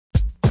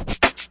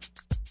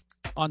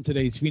On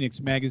today's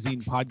Phoenix Magazine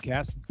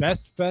podcast,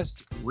 Best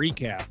Fest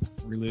Recap.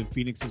 Relive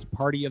Phoenix's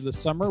party of the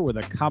summer with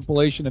a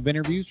compilation of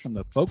interviews from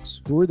the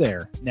folks who were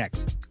there.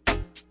 Next.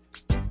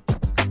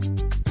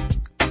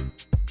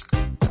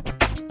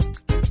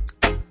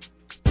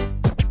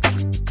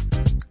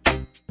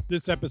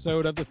 This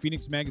episode of the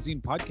Phoenix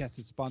Magazine podcast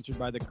is sponsored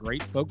by the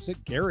great folks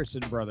at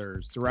Garrison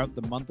Brothers. Throughout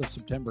the month of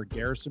September,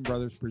 Garrison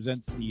Brothers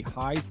presents the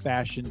High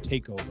Fashion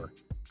Takeover.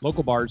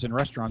 Local bars and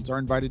restaurants are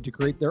invited to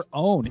create their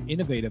own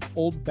innovative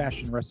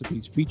old-fashioned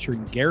recipes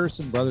featuring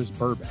Garrison Brothers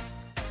bourbon.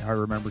 Now, I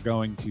remember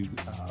going to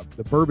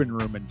the Bourbon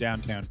Room in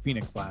downtown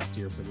Phoenix last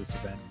year for this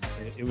event.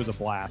 It was a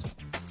blast.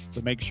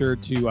 So make sure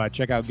to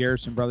check out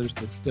Garrison Brothers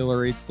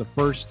Distillery. It's the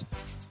first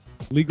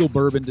legal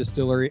bourbon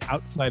distillery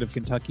outside of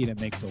Kentucky that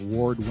makes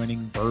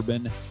award-winning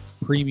bourbon,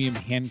 premium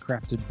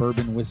handcrafted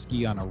bourbon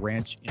whiskey on a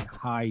ranch in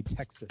High,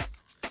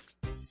 Texas.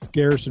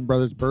 Garrison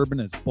Brothers bourbon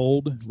is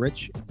bold,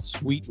 rich, and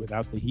sweet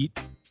without the heat.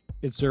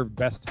 It's served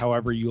best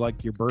however you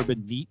like your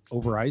bourbon, neat,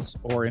 over ice,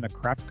 or in a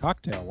craft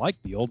cocktail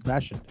like the Old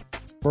Fashioned.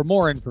 For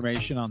more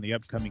information on the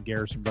upcoming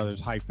Garrison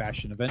Brothers High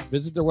Fashion event,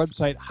 visit their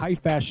website,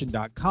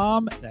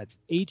 highfashion.com. That's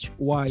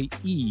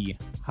H-Y-E,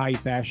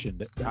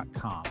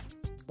 highfashion.com.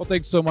 Well,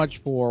 thanks so much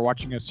for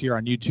watching us here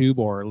on YouTube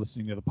or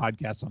listening to the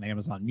podcast on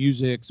Amazon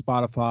Music,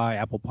 Spotify,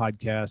 Apple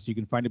Podcasts. You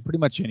can find it pretty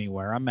much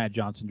anywhere. I'm Matt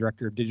Johnson,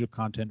 Director of Digital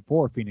Content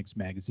for Phoenix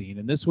Magazine.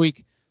 And this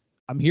week,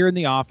 I'm here in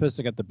the office.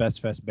 I got the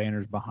Best Fest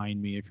banners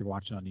behind me if you're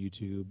watching on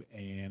YouTube.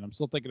 And I'm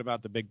still thinking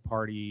about the big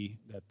party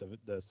that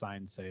the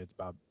signs say it's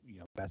about,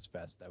 Best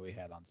Fest that we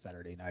had on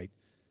Saturday night.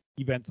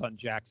 Events on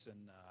Jackson,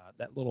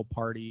 that little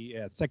party.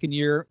 Second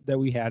year that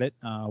we had it,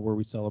 where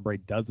we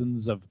celebrate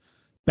dozens of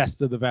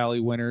Best of the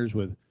Valley winners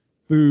with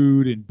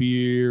food and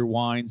beer,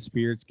 wine,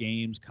 spirits,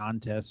 games,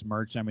 contests,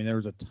 merch. I mean, there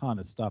was a ton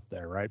of stuff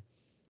there, right?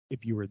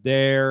 If you were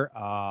there,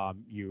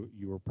 you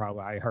were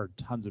probably, I heard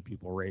tons of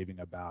people raving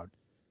about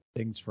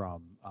things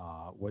from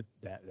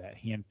that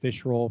hand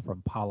fish roll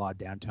from Pala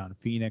downtown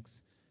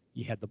Phoenix.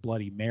 You had the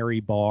Bloody Mary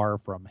bar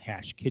from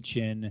Hash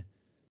Kitchen.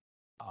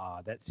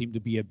 That seemed to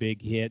be a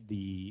big hit.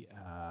 The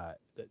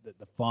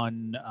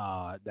fun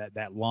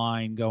that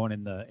line going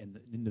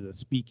into the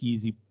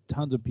speakeasy.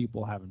 Tons of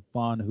people having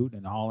fun, hooting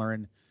and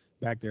hollering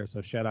back there.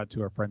 So shout out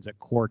to our friends at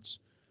Quartz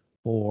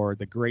for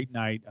the great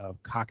night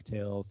of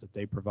cocktails that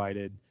they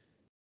provided.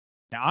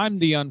 Now, I'm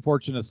the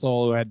unfortunate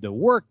soul who had to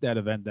work that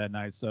event that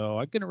night, so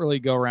I couldn't really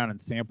go around and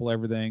sample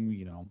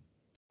everything,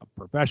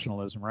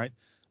 professionalism, right?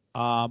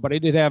 But I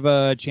did have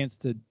a chance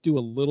to do a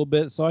little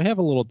bit. So I have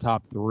a little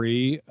top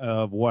three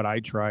of what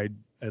I tried,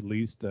 at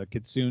least.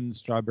 Kitsune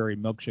Strawberry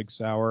Milkshake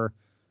Sour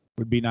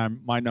would be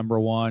my number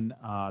one.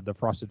 The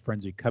Frosted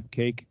Frenzy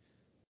Cupcake.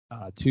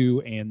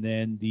 Two, and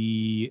then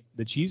the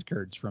cheese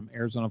curds from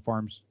Arizona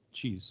Farms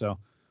Cheese. So,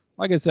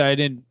 like I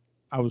said,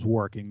 I was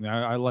working.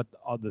 I let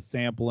all the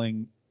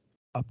sampling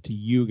up to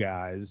you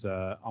guys,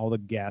 all the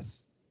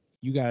guests.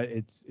 You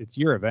guys, it's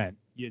your event.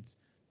 It's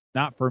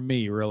not for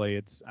me, really.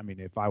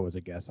 If I was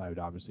a guest, I would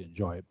obviously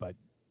enjoy it, but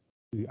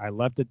I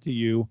left it to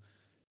you.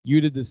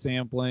 You did the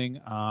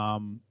sampling.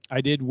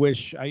 I did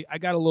wish I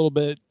got a little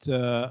bit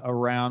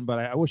around, but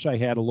I wish I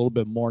had a little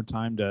bit more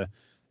time to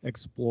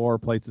explore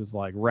places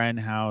like Wren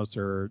House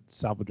or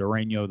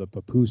Salvadoreño, the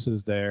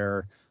pupusas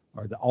there,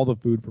 or all the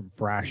food from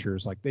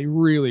Frasher's. Like, they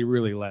really,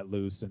 really let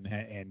loose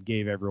and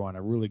gave everyone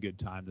a really good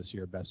time this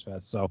year at Best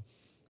Fest. So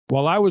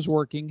while I was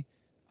working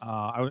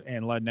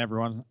and letting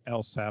everyone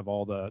else have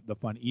all the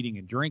fun eating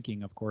and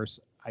drinking, of course,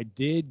 I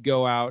did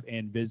go out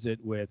and visit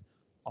with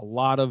a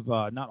lot of,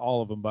 not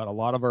all of them, but a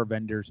lot of our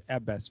vendors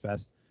at Best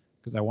Fest,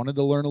 because I wanted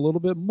to learn a little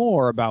bit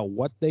more about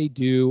what they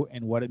do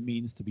and what it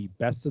means to be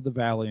Best of the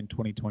Valley in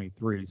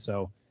 2023.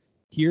 So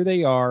here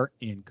they are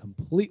in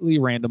completely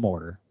random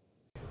order.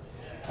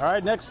 All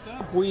right, next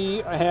up, we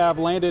have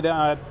landed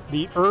at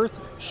the Earth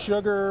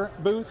Sugar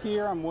booth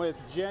here. I'm with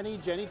Jenny.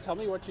 Jenny, tell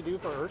me what you do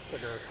for Earth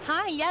Sugar.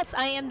 Hi, yes,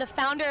 I am the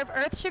founder of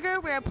Earth Sugar.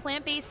 We're a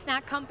plant-based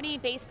snack company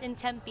based in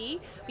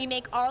Tempe. We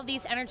make all of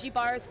these energy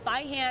bars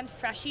by hand,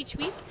 fresh each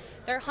week.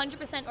 They're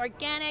 100%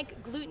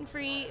 organic,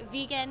 gluten-free,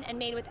 vegan, and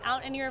made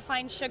without any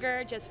refined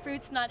sugar, just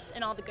fruits, nuts,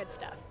 and all the good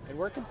stuff. And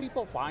where can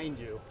people find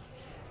you?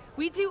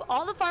 We do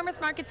all the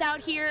farmers markets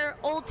out here,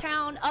 Old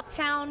Town,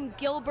 Uptown,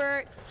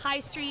 Gilbert, High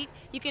Street.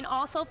 You can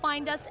also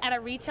find us at a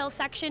retail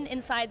section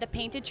inside the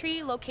Painted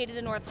Tree located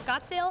in North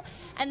Scottsdale.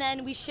 And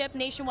then we ship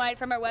nationwide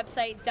from our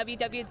website,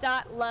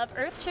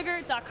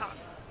 www.loveearthsugar.com.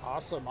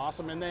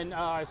 Awesome. And then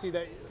I see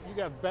that you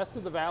got Best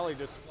of the Valley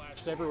just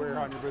splashed everywhere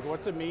on your booth.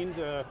 What's it mean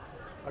to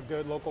a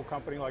good local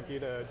company like you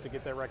to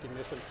get that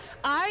recognition?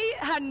 I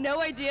had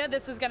no idea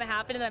this was going to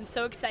happen, and I'm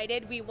so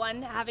excited. We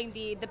won having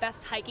the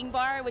best hiking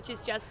bar, which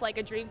is just like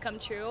a dream come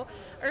true.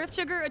 Earth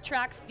Sugar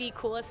attracts the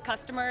coolest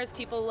customers.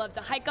 People love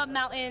to hike up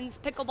mountains,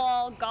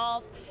 pickleball,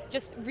 golf,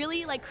 just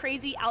really like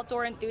crazy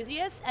outdoor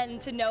enthusiasts, and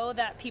to know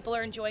that people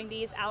are enjoying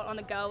these out on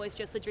the go is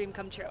just a dream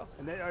come true.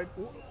 And then,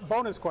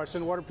 bonus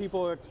question, what do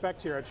people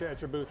expect here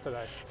at your booth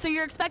today? So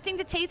you're expecting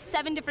to taste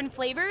 7 different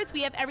flavors.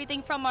 We have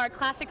everything from our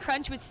Classic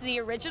Crunch, which is the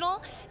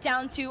original,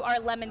 down to our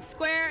lemon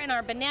square and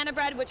our banana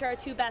bread, which are our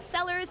 2 best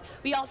sellers.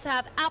 We also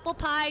have apple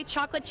pie,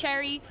 chocolate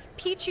cherry,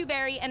 peach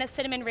berry, and a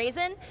cinnamon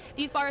raisin.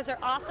 These bars are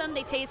awesome.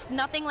 They taste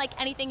nothing like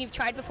anything you've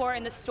tried before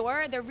in the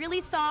store. They're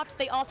really soft.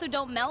 They also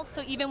don't melt,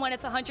 so even when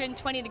it's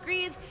 120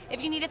 degrees,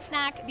 if you need a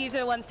snack, these are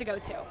the ones to go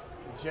to.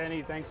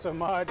 Jenny, thanks so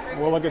much.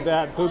 Well, look at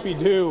that. Poopy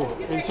Doo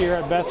is here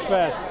at Best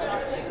Fest.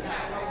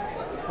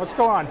 What's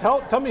going on?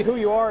 Tell me who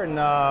you are and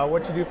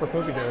what you do for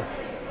Poopy Doo.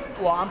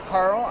 Well, I'm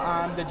Carl.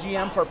 I'm the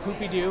GM for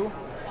Poopy Doo,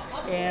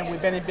 and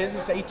we've been in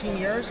business 18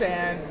 years,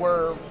 and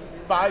we're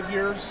 5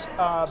 years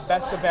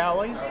Best of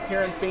Valley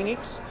here in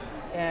Phoenix,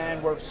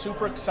 and we're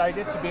super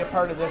excited to be a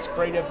part of this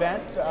great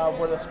event.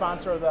 We're the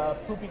sponsor of the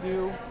Poopy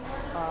Doo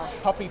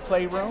Puppy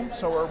Playroom,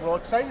 so we're real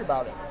excited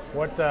about it.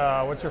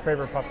 What's your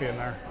favorite puppy in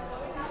there?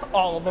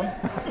 All of them.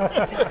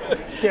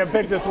 Can't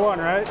pick just one,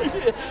 right?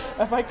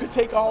 If I could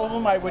take all of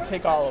them, I would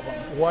take all of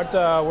them. What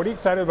are you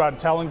excited about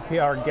telling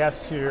our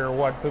guests here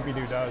what Poopy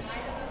Doo does?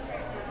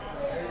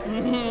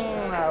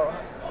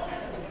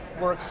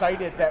 We're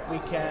excited that we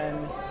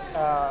can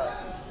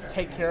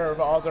take care of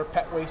all their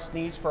pet waste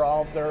needs for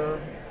all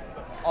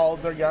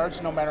of their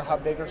yards, no matter how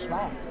big or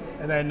small.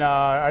 And then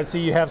I see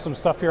you have some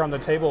stuff here on the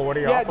table. What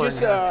are you offering? Yeah,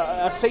 just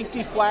a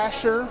safety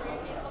flasher.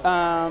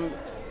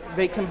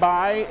 They can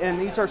buy,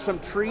 and these are some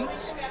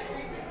treats,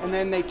 and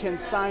then they can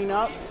sign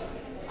up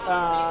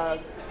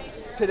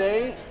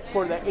today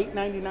for the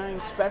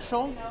 $8.99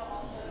 special,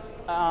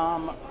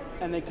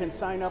 and they can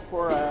sign up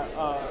for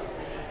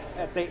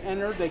if they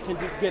enter, they can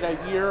get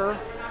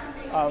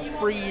a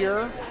free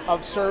year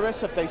of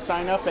service if they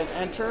sign up and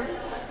enter.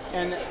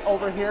 And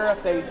over here,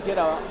 if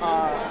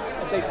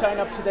they sign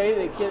up today,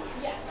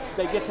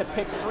 they get to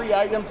pick 3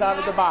 items out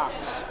of the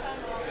box.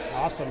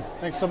 Awesome.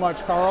 Thanks so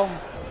much, Carl.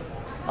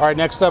 All right,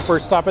 next up, we're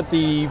stopping at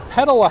the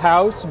Pedal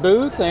House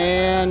booth,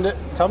 and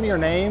tell me your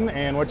name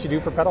and what you do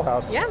for Pedal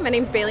House. Yeah, my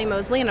name's Bailey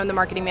Mosley, and I'm the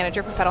marketing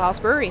manager for Pedal House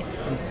Brewery.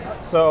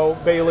 So,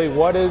 Bailey,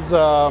 what does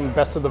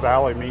Best of the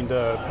Valley mean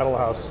to Pedal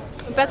House?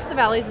 Best of the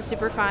Valley is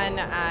super fun,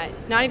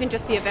 not even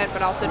just the event,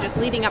 but also just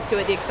leading up to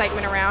it, the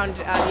excitement around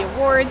the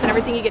awards and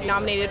everything you get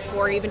nominated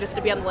for, even just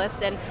to be on the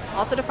list, and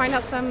also to find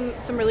out some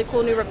really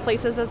cool new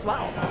places as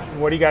well.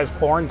 What are you guys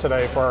pouring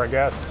today for our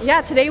guests?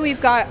 Yeah, today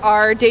we've got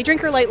our Day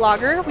Drinker Light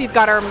Lager, we've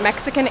got our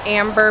Mexican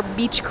Amber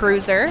Beach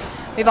Cruiser,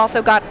 we've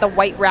also got the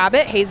White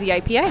Rabbit Hazy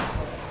IPA.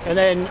 And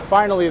then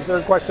finally, the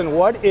third question,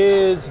 what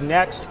is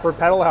next for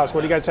Pedal House? What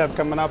do you guys have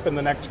coming up in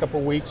the next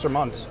couple weeks or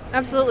months?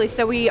 Absolutely.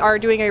 So we are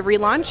doing a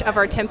relaunch of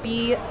our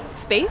Tempe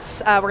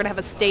space. We're going to have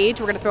a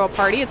stage. We're going to throw a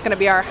party. It's going to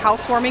be our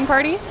housewarming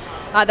party.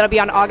 That'll be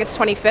on August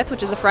 25th,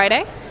 which is a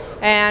Friday.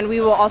 And we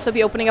will also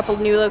be opening up a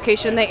new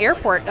location in the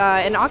airport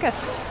in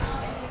August.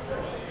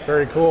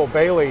 Very cool.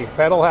 Bailey,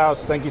 Pedal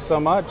House, thank you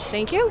so much.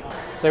 Thank you.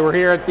 So we're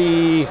here at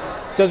the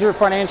Desert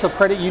Financial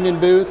Credit Union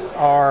booth,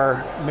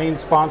 our main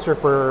sponsor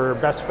for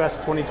Best Fest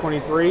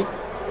 2023.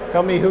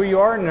 Tell me who you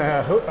are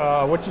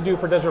and what you do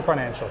for Desert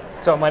Financial.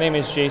 So my name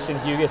is Jason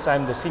Hugas.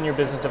 I'm the Senior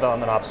Business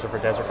Development Officer for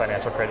Desert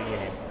Financial Credit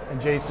Union. And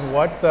Jason,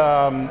 what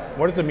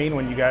does it mean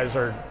when you guys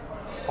are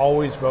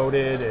always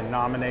voted and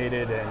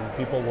nominated and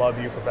people love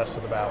you for Best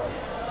of the Valley?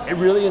 It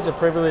really is a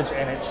privilege,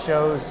 and it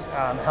shows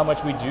how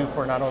much we do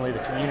for not only the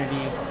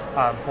community,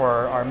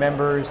 for our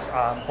members,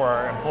 for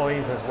our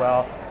employees as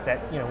well,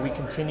 that we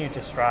continue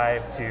to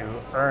strive to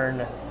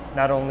earn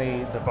not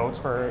only the votes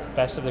for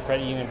Best of the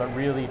Credit Union, but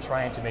really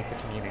trying to make the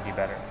community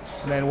better.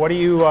 And then what are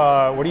you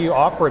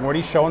offering? What are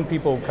you showing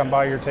people who come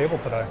by your table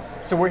today?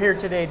 So we're here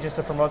today just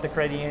to promote the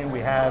credit union. We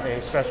have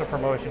a special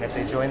promotion. If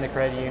they join the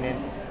credit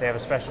union, they have a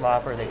special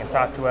offer. They can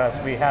talk to us.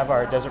 We have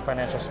our Desert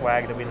Financial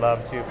swag that we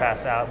love to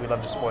pass out. We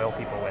love to spoil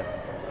people with.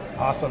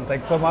 Awesome.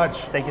 Thanks so much.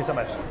 Thank you so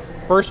much.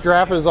 First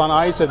draft is on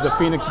ice at the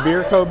Phoenix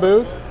Beer Co.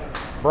 booth.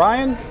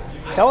 Brian,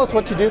 tell us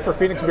what you do for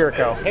Phoenix Beer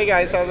Co. Hey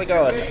guys, how's it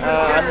going?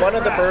 I'm one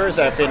of the brewers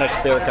at Phoenix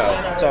Beer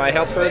Co. So I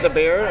help brew the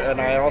beer, and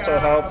I also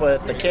help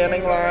with the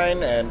canning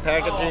line and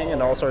packaging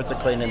and all sorts of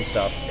cleaning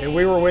stuff. And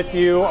we were with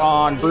you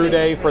on Brew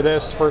Day for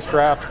this first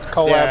draft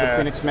collab with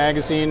Phoenix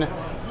Magazine.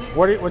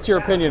 What's your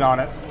opinion on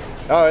it?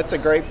 Oh, it's a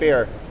great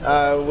beer.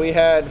 We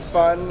had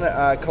fun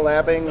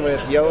collabing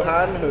with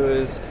Johan, who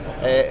is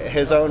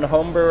his own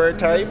home brewer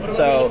type.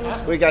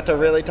 So we got to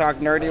really talk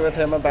nerdy with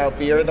him about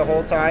beer the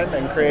whole time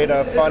and create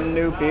a fun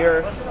new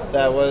beer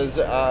that was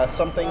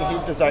something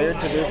he desired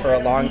to do for a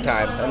long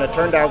time. And it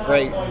turned out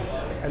great.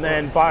 And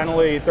then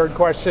finally, third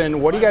question,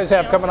 what do you guys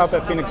have coming up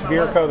at Phoenix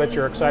Beer Co. that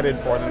you're excited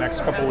for the next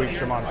couple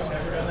weeks or months?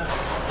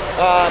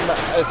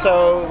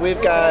 So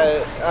we've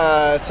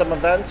got some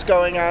events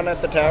going on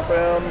at the tap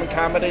room,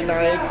 comedy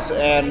nights,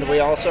 and we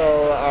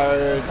also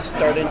are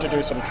starting to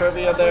do some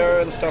trivia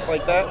there and stuff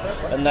like that.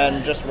 And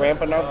then just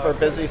ramping up for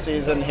busy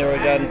season here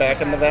again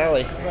back in the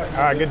Valley.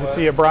 Good to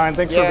see you, Brian.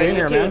 Thanks for being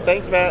here, too. man.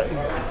 Thanks, Matt.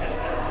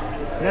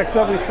 Next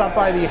up, we stopped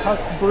by the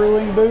Huss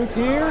Brewing booth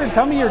here.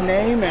 Tell me your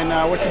name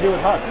and what you do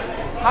with Huss.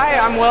 Hi,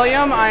 I'm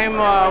William. I'm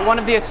one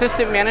of the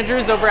assistant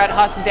managers over at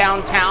Huss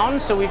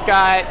Downtown. So we've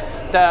got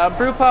At the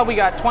brew pub, we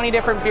got 20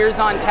 different beers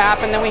on tap,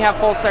 and then we have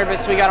full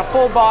service. We got a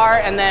full bar,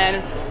 and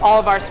then all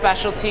of our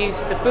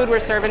specialties. The food we're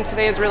serving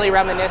today is really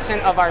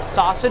reminiscent of our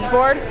sausage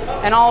board,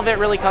 and all of it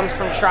really comes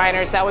from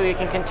Shriners. That way we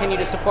can continue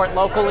to support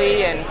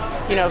locally and,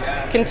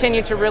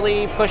 continue to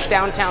really push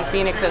downtown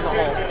Phoenix as a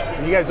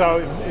whole. You guys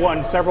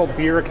won several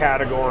beer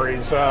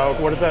categories.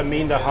 What does that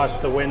mean to us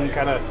to win?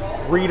 Kind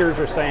of readers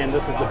are saying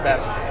this is the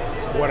best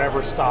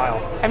whatever style.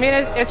 I mean,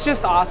 it's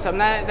just awesome.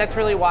 That's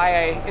really why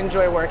I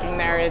enjoy working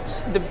there.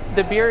 It's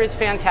the beer is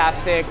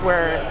fantastic.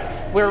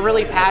 We're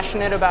really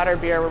passionate about our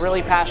beer. We're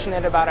really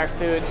passionate about our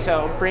food.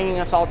 So bringing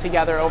us all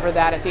together over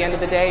that at the end of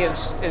the day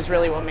is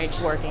really what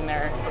makes working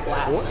there a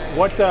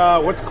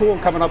blast. What's cool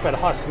coming up at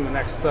Huss in the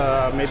next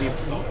maybe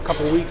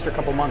couple weeks or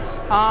couple months?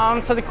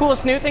 So the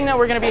coolest new thing that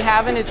we're going to be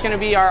having is going to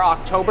be our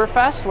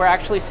Oktoberfest. We're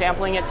actually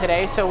sampling it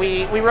today. So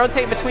we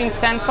rotate between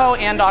Senfo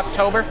and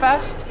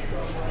Oktoberfest.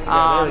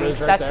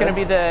 That's going to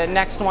be the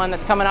next one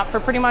that's coming up for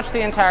pretty much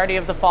the entirety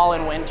of the fall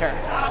and winter.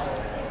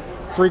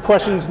 3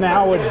 questions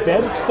now with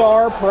Dead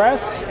Star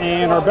Press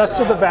and our Best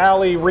of the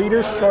Valley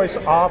Reader's Choice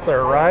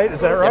author, right?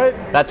 Is that right?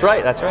 That's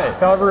right.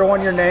 Tell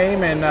everyone your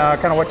name and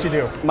kind of what you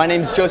do. My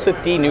name's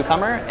Joseph D.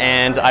 Newcomer,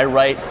 and I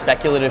write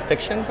speculative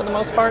fiction for the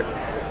most part,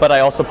 but I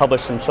also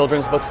publish some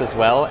children's books as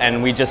well,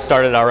 and we just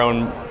started our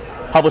own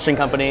publishing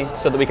company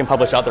so that we can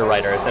publish other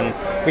writers, and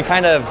we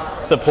kind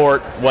of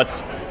support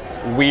what's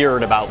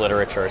weird about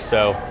literature.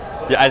 So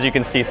as you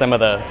can see, some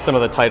of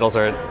the titles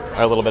are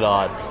a little bit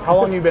odd. How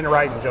long have you been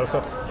writing,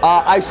 Joseph?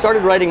 I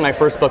started writing my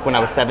first book when I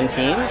was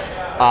 17,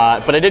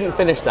 but I didn't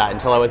finish that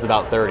until I was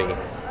about 30.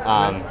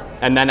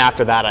 And then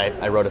after that,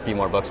 I wrote a few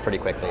more books pretty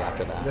quickly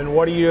after that. Then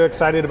what are you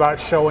excited about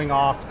showing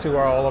off to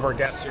all of our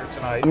guests here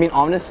tonight? I mean,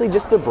 honestly,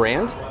 just the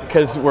brand,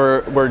 because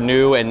we're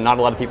new and not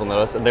a lot of people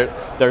know us.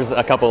 There's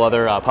a couple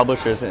other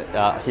publishers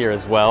here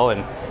as well,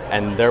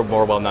 and they're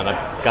more well known.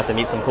 I got to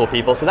meet some cool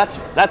people, so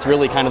that's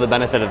really kind of the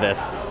benefit of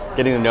this,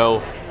 getting to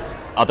know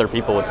other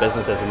people with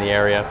businesses in the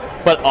area.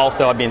 But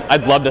also, I mean,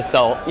 I'd love to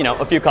sell,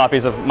 a few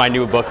copies of my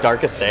new book,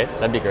 Darkest Day.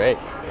 That'd be great.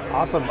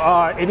 Awesome.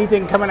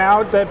 Anything coming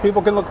out that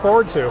people can look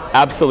forward to?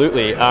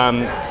 Absolutely.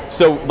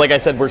 So, like I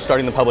said, we're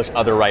starting to publish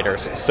other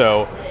writers.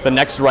 So the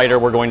next writer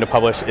we're going to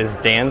publish is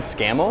Dan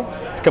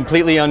Scammell, a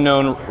completely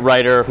unknown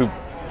writer who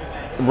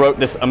wrote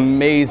this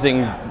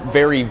amazing,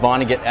 very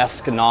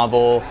Vonnegut-esque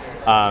novel.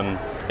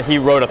 He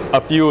wrote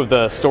a few of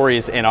the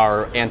stories in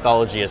our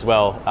anthology as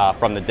well,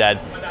 From the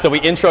Dead. So we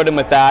introed him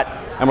with that,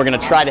 and we're going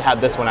to try to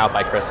have this one out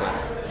by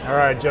Christmas. All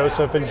right,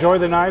 Joseph. Enjoy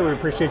the night. We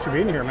appreciate you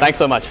being here, man. Thanks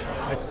so much.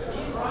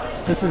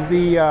 This is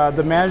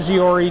the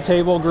Maggiore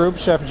table group.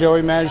 Chef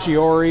Joey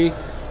Maggiore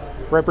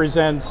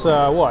represents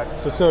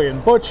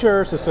Sicilian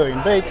Butcher,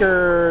 Sicilian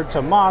Baker,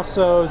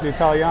 Tommaso's, the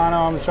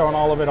Italiano. I'm showing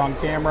all of it on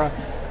camera.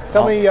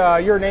 Tell me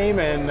your name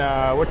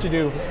and what you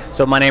do.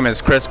 So my name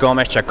is Chris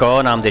Gomez Chacon,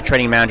 and I'm the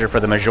training manager for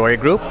the Maggiore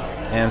Group.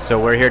 And so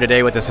we're here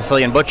today with the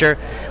Sicilian Butcher.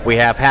 We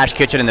have Hash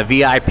Kitchen in the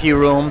VIP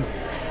room.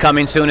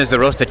 Coming soon is the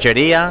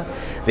Rostaceria,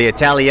 the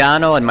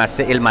Italiano, and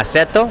Il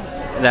Masetto.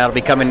 That'll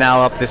be coming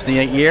now up this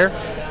year.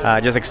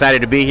 Just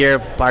excited to be here,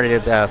 part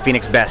of the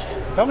Phoenix Best.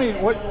 Tell me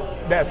what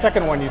that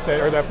second one you said,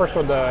 or that first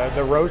one,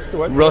 the roast.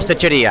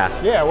 Rostaceria.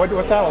 Yeah,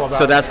 what's that all about?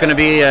 So that's going to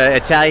be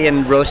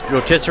Italian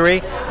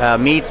rotisserie,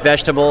 meats,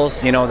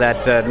 vegetables,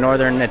 that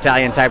northern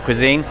Italian type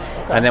cuisine.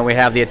 Okay. And then we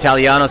have the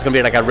Italiano. It's going to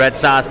be like a red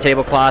sauce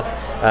tablecloth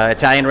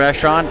Italian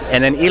restaurant.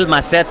 And then Il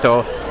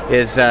Masetto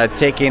is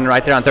taking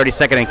right there on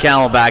 32nd and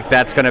Camelback.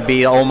 That's going to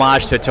be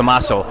homage to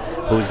Tommaso,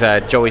 who's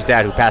Joey's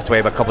dad, who passed away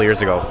about a couple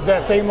years ago.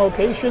 That same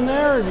location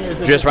there?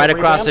 Just right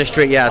across the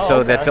street, yeah. So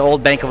okay. That's the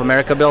old Bank of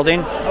America building.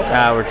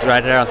 Okay. We're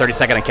right there on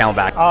 32nd and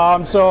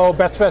Camelback. So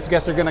Best Fest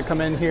guests are going to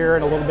come in here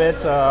in a little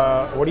bit.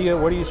 What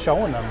are you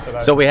showing them today?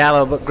 So we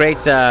have a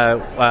great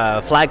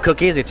flag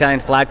cookies. The Italian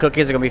flag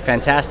cookies are going to be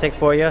fantastic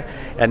for you.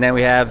 And then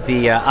we have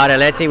the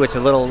arrelletti, which is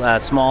a little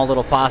small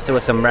little pasta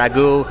with some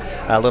ragu,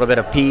 a little bit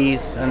of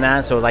peas and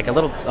that. So like a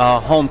little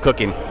home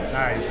cooking.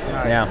 Nice.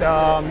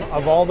 Yeah.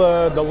 Of all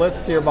the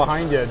lists here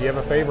behind you, do you have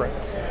a favorite?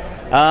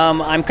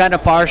 I'm kind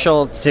of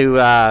partial to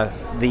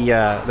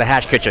the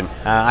Hash Kitchen.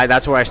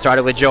 That's where I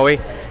started with Joey,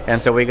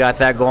 and so we got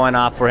that going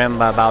off for him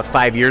about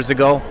 5 years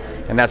ago,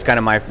 and that's kind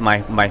of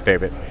my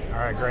favorite. All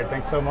right, great.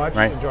 Thanks so much.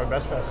 Right. Enjoy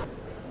Best Fest.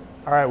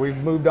 All right,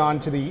 we've moved on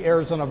to the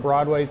Arizona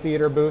Broadway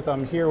Theater booth.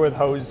 I'm here with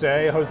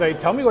Jose. Jose,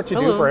 tell me what you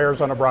do for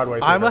Arizona Broadway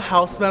Theater. I'm a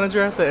house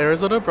manager at the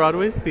Arizona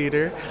Broadway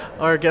Theater,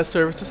 our guest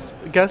service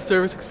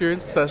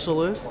experience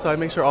specialist. So I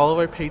make sure all of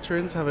our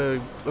patrons have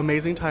an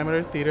amazing time at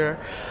our theater.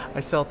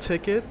 I sell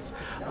tickets.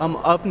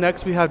 Up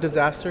next, we have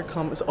Disaster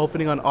is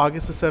opening on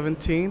August the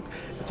 17th.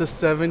 It's a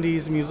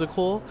 70s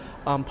musical,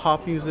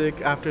 pop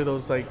music after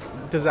those like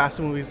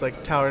disaster movies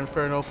like Tower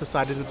Inferno,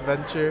 Poseidon's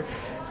Adventure.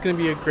 It's going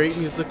to be a great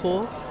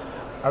musical.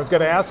 I was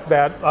going to ask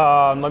that.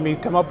 Let me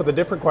come up with a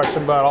different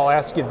question, but I'll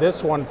ask you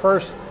this one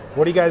first.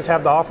 What do you guys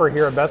have to offer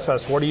here at Best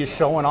Fest? What are you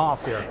showing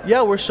off here?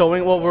 Yeah,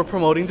 we're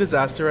promoting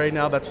Disaster right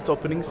now. That's what's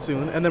opening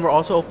soon. And then we're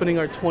also opening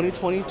our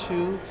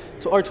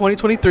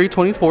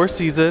 2023-24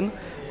 season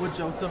with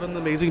Joseph and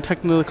the Amazing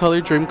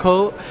Technicolor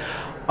Dreamcoat.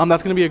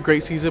 That's going to be a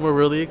great season. We're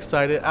really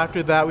excited.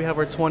 After that, we have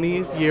our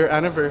 20th year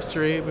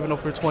anniversary. We've been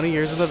open for 20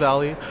 years in the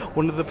Valley.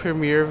 One of the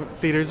premier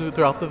theaters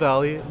throughout the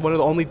Valley. One of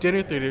the only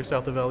dinner theaters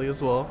throughout the Valley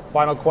as well.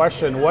 Final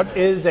question: what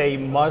is a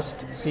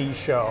must-see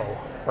show?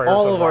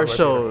 All of our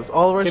shows.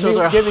 All of our shows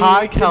are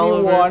high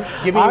caliber.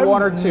 Give me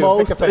one or two. I'm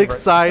most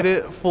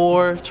excited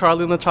for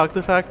Charlie and the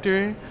Chocolate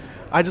Factory.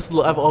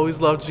 I've always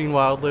loved Gene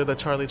Wilder, the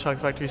Charlie Chocolate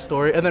Factory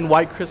story. And then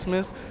White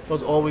Christmas,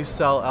 those always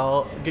sell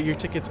out. Get your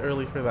tickets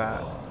early for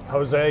that.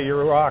 Jose,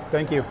 you're a rock.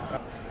 Thank you.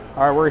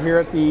 All right, we're here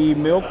at the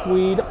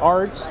Milkweed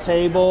Arts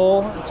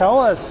table.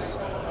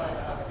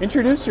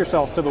 Introduce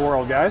yourself to the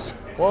world, guys.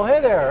 Well,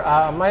 hey there.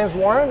 My name's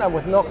Warren. I'm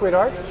with Milkweed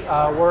Arts.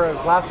 We're a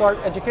glass art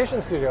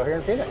education studio here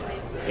in Phoenix.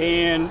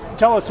 And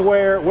tell us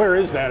where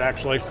is that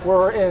actually?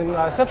 We're in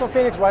Central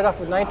Phoenix, right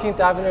off of 19th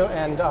Avenue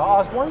and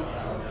Osborne.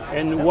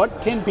 And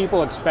what can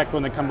people expect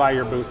when they come by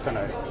your booth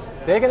tonight?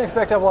 They can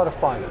expect to have a lot of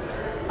fun.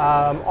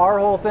 Our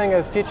whole thing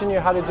is teaching you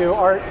how to do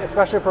art,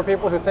 especially for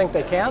people who think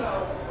they can't.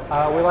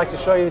 We like to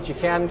show you that you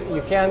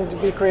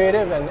can be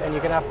creative and you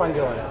can have fun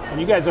doing it.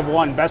 And you guys have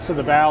won Best of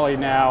the Valley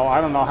now,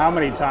 I don't know how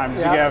many times.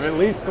 Yep. You have at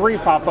least 3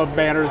 pop-up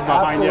banners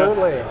behind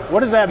Absolutely. you. What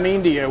does that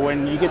mean to you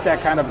when you get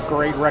that kind of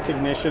great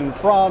recognition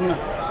from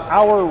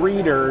our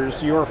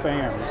readers, your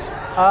fans?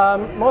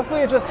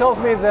 Mostly it just tells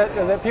me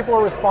that people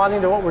are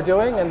responding to what we're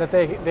doing and that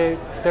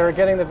they're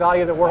getting the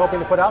value that we're hoping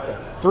to put out there.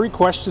 3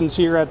 questions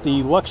here at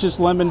the Luscious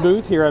Lemon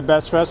booth here at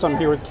Best Fest. I'm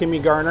here with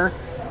Kimmy Garner,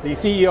 the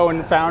CEO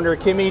and founder.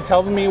 Kimmy,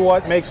 tell me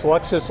what makes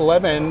Luscious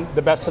Lemon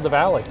the best of the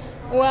Valley.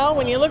 Well,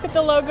 when you look at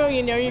the logo,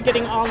 you know you're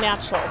getting all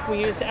natural.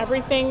 We use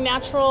everything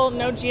natural,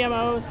 no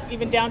GMOs,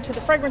 even down to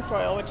the fragrance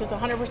oil, which is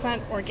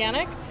 100%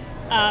 organic.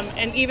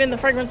 And even the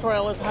fragrance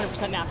oil is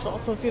 100% natural.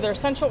 So it's either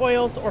essential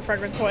oils or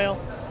fragrance oil,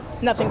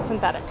 nothing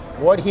synthetic.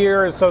 What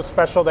here is so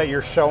special that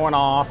you're showing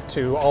off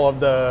to all of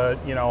the,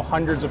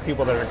 hundreds of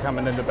people that are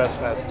coming into Best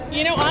Fest?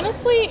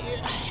 Honestly,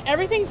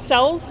 everything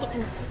sells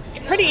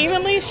pretty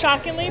evenly,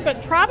 shockingly,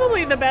 but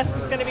probably the best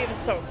is going to be the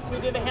soaps. We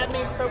do the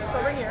handmade soaps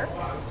over here.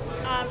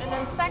 And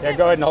then second... Yeah,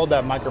 go ahead and hold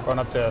that microphone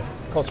up to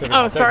closer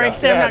to... Oh, sorry,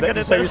 Sam, not good at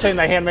this. So you're saying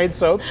the handmade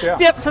soaps? Yeah.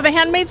 Yep, so the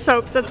handmade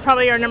soaps, that's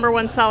probably our number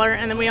 1 seller.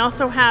 And then we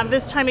also have,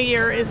 this time of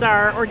year, is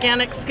our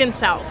organic skin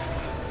salve.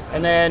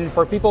 And then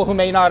for people who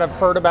may not have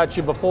heard about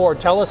you before,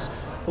 tell us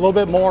a little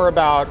bit more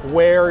about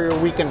where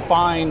we can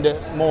find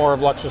more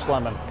of Luscious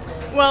Lemon.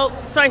 Well,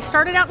 so I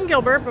started out in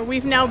Gilbert, but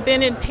we've now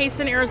been in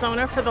Payson,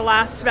 Arizona for the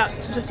last about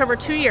just over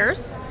 2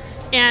 years.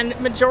 And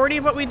majority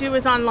of what we do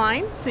is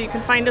online, so you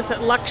can find us at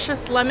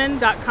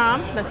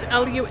luxiouslemon.com. That's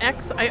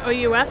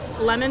Luxious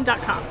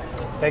lemon.com.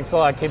 Thanks a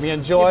lot, Kimmy.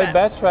 Enjoy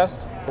Best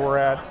Fest. We're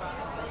at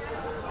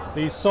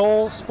the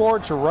Soul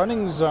Sports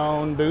Running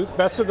Zone booth.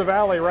 Best of the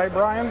Valley, right,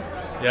 Brian?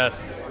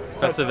 Yes,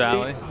 Best of the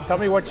Valley. Tell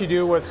me what you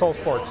do with Soul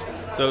Sports.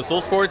 So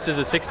Soul Sports is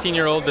a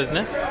 16-year-old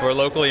business. We're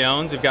locally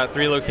owned. We've got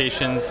 3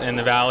 locations in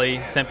the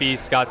Valley: Tempe,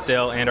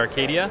 Scottsdale, and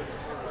Arcadia.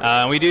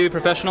 We do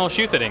professional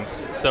shoe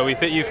fittings. So we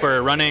fit you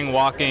for running,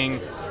 walking,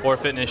 or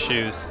fitness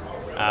shoes.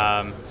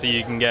 So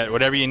you can get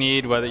whatever you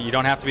need, whether you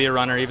don't have to be a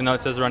runner, even though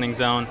it says running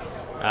zone.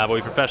 But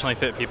we professionally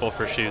fit people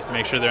for shoes to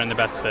make sure they're in the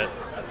best fit.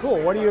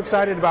 Cool. What are you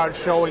excited about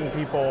showing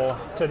people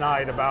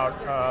tonight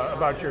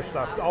about your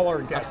stuff? All our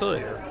guests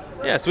Absolutely. Here.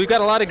 Yeah, so we've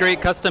got a lot of great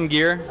custom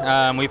gear.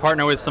 We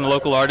partner with some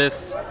local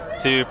artists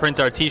to print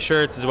our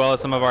t-shirts as well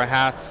as some of our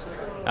hats.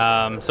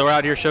 So we're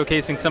out here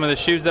showcasing some of the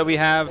shoes that we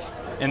have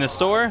in the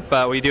store,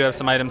 but we do have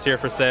some items here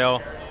for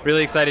sale.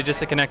 Really excited just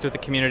to connect with the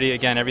community.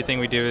 Again, everything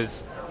we do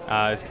is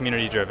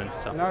community driven.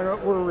 So. Now,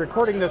 we're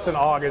recording this in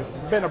August.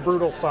 It's been a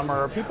brutal summer.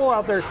 Are people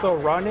out there still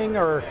running,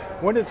 or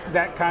when does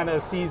that kind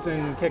of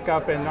season kick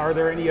up, and are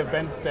there any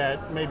events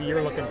that maybe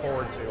you're looking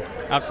forward to?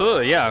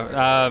 Absolutely,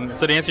 yeah.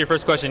 So to answer your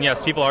first question,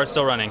 yes, people are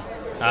still running.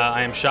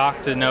 I am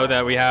shocked to know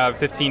that we have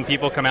 15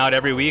 people come out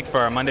every week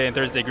for our Monday and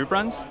Thursday group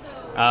runs.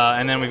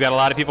 And then we've got a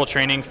lot of people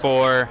training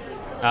for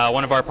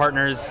one of our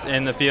partners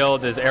in the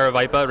field is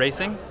Aravaipa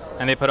Racing,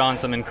 and they put on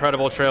some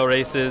incredible trail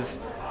races,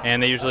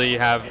 and they usually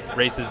have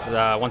races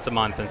once a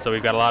month. And so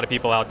we've got a lot of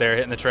people out there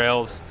hitting the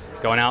trails,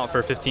 going out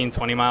for 15,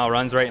 20-mile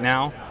runs right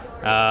now,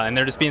 and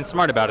they're just being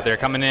smart about it. They're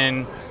coming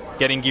in,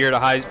 getting gear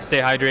to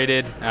stay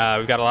hydrated.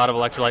 We've got a lot of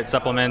electrolyte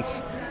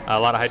supplements, a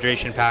lot of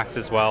hydration packs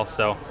as well.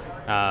 So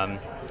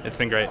it's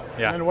been great.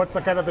 Yeah. And what's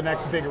the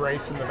next big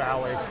race in the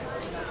Valley,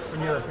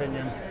 in your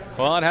opinion?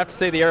 Well, I'd have to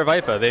say the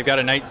Aravaipa. They've got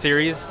a night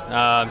series,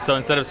 so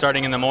instead of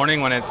starting in the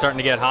morning when it's starting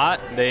to get hot,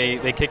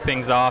 they kick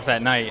things off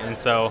at night. And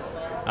so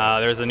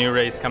there's a new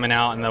race coming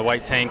out in the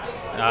white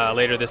tanks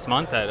later this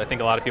month that I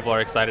think a lot of people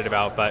are excited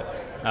about. But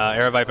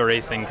Aravaipa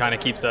Racing kind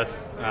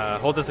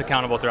of holds us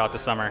accountable throughout the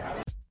summer.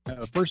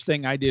 The first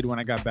thing I did when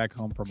I got back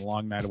home from a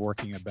long night of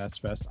working at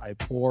Best Fest, I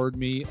poured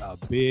me a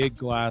big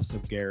glass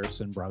of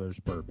Garrison Brothers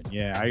bourbon.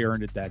 Yeah, I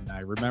earned it that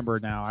night. Remember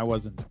now, I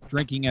wasn't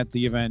drinking at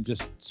the event,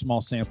 just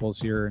small samples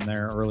here and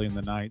there early in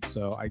the night,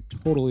 so I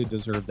totally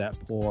deserved that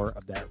pour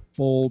of that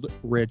bold,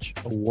 rich,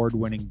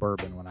 award-winning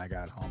bourbon when I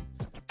got home.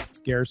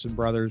 Garrison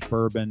Brothers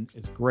bourbon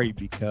is great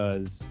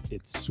because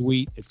it's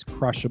sweet, it's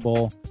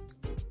crushable,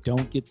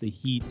 don't get the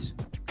heat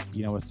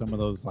with some of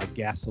those like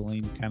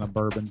gasoline kind of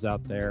bourbons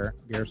out there,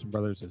 Garrison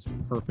Brothers is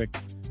perfect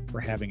for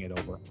having it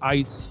over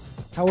ice,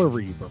 however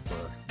you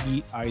prefer.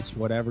 Neat, ice,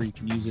 whatever. You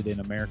can use it in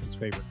America's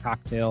favorite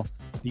cocktail,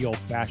 the old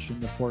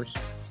fashioned, of course.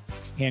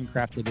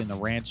 Handcrafted in a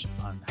ranch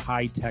on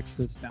High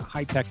Texas. Now,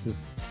 High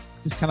Texas,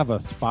 just kind of a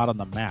spot on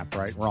the map,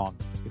 right? Wrong.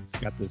 It's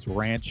got this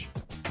ranch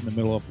in the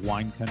middle of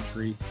wine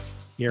country.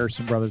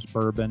 Garrison Brothers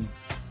bourbon.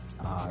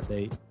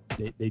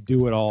 They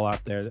do it all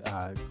out there.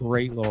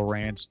 Great little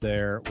ranch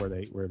there where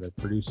they're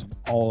producing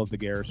all of the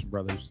Garrison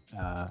Brothers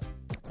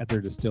at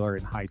their distillery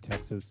in High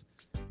Texas,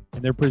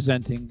 and they're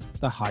presenting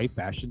the High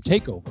Fashion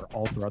Takeover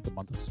all throughout the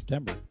month of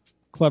September.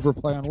 Clever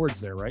play on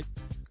words there, right?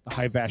 The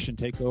High Fashion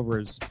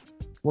Takeover is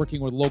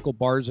working with local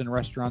bars and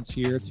restaurants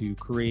here to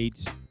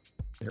create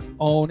their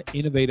own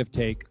innovative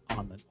take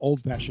on an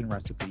old-fashioned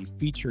recipe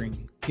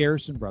featuring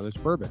Garrison Brothers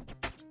bourbon.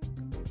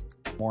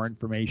 For more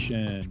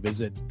information,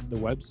 visit the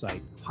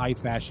website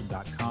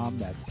highfashion.com.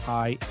 That's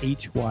high,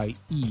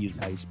 H-Y-E is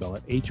how you spell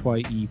it,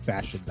 H-Y-E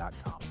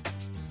fashion.com.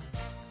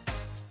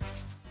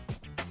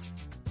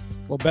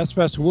 Well, Best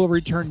Fest will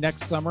return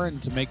next summer,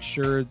 and to make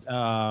sure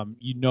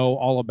you know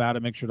all about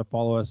it, make sure to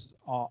follow us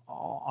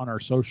on our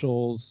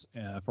socials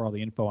for all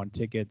the info on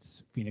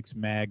tickets,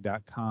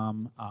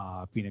 phoenixmag.com,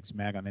 Phoenix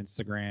Mag on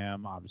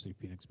Instagram, obviously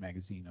Phoenix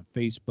Magazine on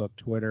Facebook,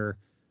 Twitter.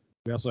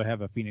 We also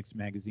have a Phoenix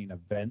Magazine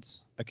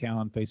events account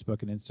on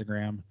Facebook and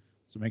Instagram,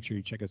 so make sure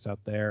you check us out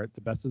there.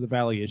 The Best of the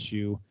Valley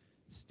issue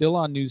still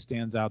on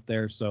newsstands out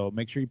there, so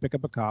make sure you pick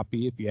up a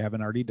copy if you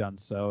haven't already done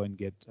so and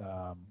get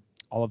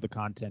all of the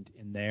content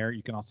in there.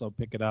 You can also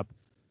pick it up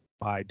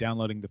by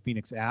downloading the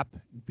Phoenix app,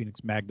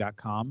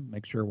 phoenixmag.com.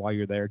 Make sure while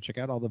you're there, check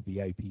out all the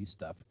VIP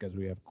stuff because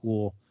we have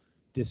cool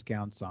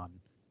discounts on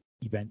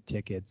event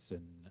tickets,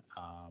 and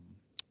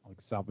like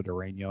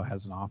Salvadoreño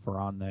has an offer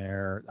on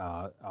there.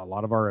 A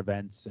lot of our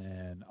events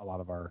and a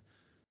lot of our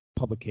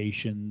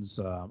publications,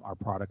 our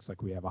products,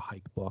 like we have a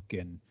hike book,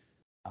 and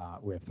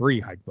we have 3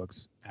 hike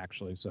books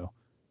actually. So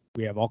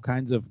we have all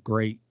kinds of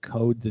great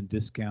codes and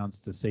discounts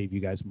to save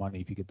you guys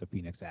money if you get the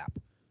Phoenix app.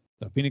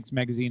 The Phoenix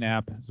Magazine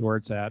app is where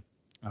it's at.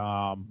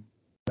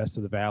 Best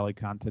of the Valley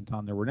content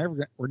on there.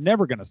 We're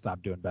never going to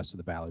stop doing Best of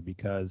the Valley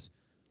because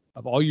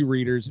of all you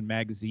readers and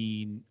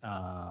magazine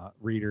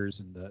readers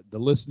and the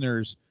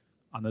listeners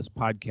on this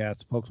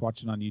podcast, folks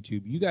watching on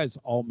YouTube. You guys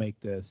all make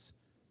this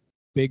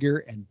bigger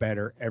and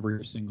better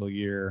every single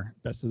year.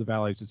 Best of the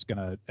Valley is just going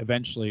to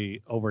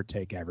eventually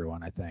overtake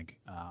everyone, I think,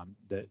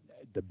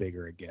 the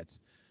bigger it gets.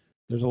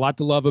 There's a lot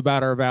to love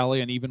about our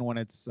valley, and even when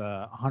it's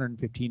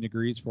 115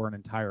 degrees for an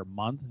entire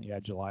month, yeah,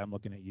 July, I'm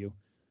looking at you,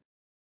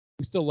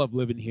 we still love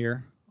living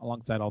here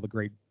alongside all the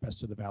great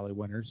Best of the Valley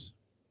winners.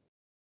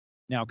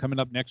 Now, coming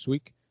up next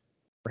week,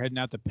 we're heading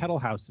out to Pedal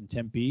House in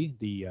Tempe,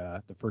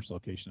 the first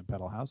location of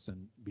Pedal House,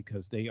 and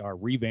because they are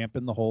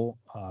revamping the whole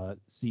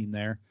scene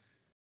there.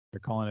 They're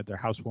calling it their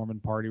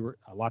housewarming party.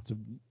 Lots of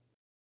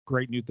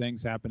great new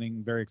things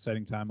happening. Very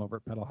exciting time over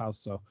at Pedal House.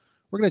 So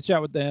we're going to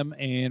chat with them.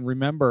 And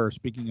remember,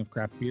 speaking of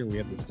craft beer, we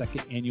have the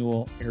 2nd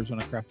annual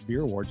Arizona Craft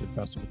Beer Awards and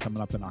Festival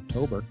coming up in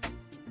October.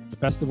 The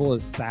festival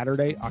is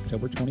Saturday,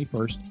 October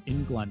 21st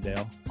in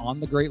Glendale on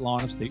the great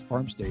lawn of State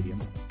Farm Stadium.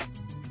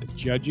 The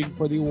judging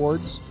for the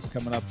awards is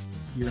coming up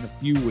here in a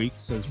few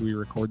weeks as we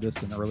record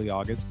this in early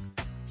August.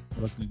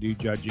 We're looking to do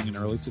judging in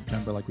early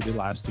September like we did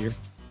last year.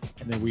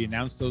 And then we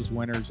announce those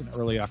winners in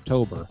early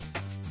October.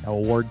 Our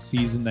award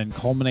season then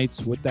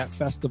culminates with that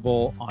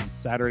festival on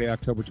Saturday,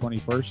 October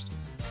 21st.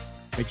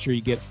 Make sure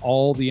you get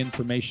all the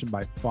information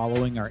by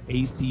following our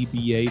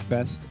ACBA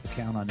Fest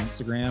account on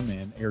Instagram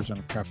and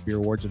Arizona Craft Beer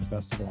Awards and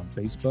Festival on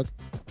Facebook.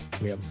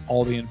 We have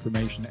all the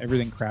information,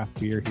 everything craft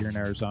beer here in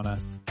Arizona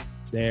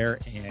there,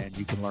 and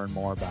you can learn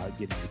more about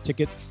getting your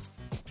tickets.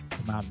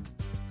 Come out and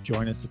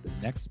join us at the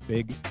next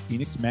big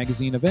Phoenix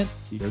Magazine event,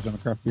 the Arizona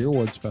Craft Beer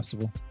Awards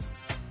Festival.